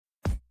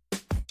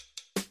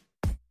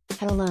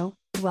Hello,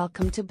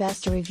 welcome to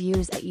Best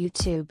Reviews at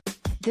YouTube.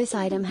 This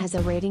item has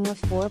a rating of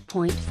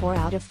 4.4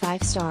 out of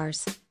 5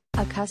 stars.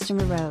 A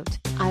customer wrote,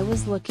 I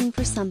was looking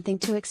for something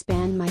to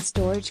expand my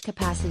storage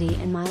capacity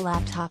in my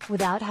laptop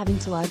without having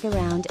to lug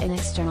around an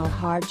external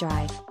hard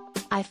drive.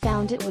 I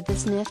found it with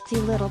this nifty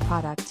little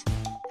product.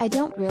 I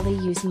don't really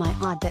use my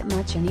OD that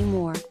much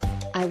anymore.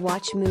 I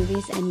watch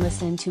movies and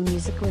listen to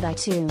music with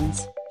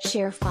iTunes,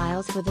 share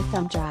files with a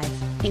thumb drive,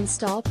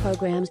 install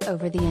programs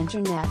over the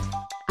internet.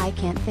 I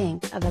can't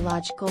think of a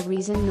logical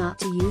reason not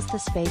to use the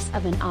space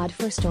of an OD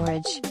for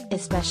storage,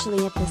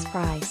 especially at this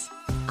price.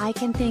 I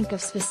can think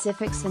of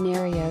specific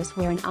scenarios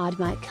where an OD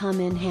might come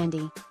in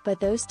handy,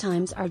 but those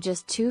times are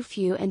just too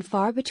few and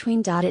far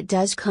between. It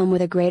does come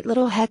with a great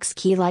little hex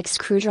key like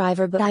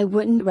screwdriver, but I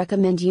wouldn't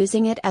recommend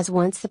using it, as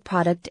once the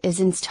product is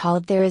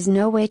installed there is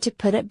no way to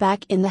put it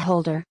back in the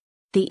holder.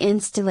 The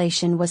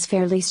installation was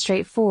fairly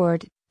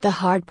straightforward. The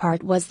hard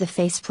part was the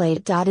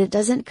faceplate. It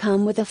doesn't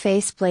come with a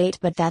faceplate,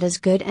 but that is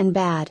good and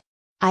bad.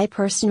 I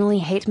personally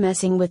hate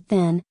messing with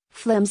thin,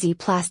 flimsy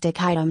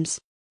plastic items.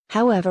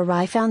 However,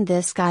 I found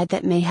this guide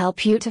that may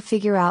help you to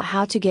figure out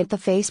how to get the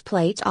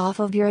faceplate off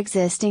of your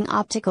existing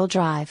optical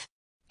drive.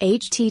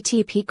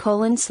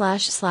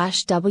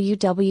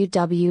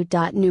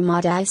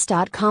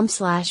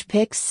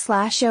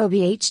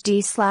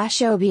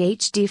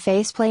 http://www.pneumodice.com/pics/obhd/obhd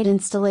faceplate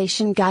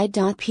installation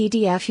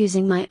guide.pdf.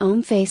 Using my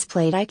own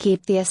faceplate, I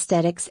keep the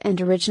aesthetics and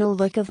original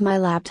look of my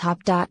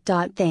laptop.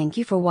 Thank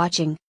you for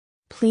watching.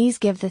 Please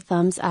give the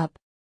thumbs up.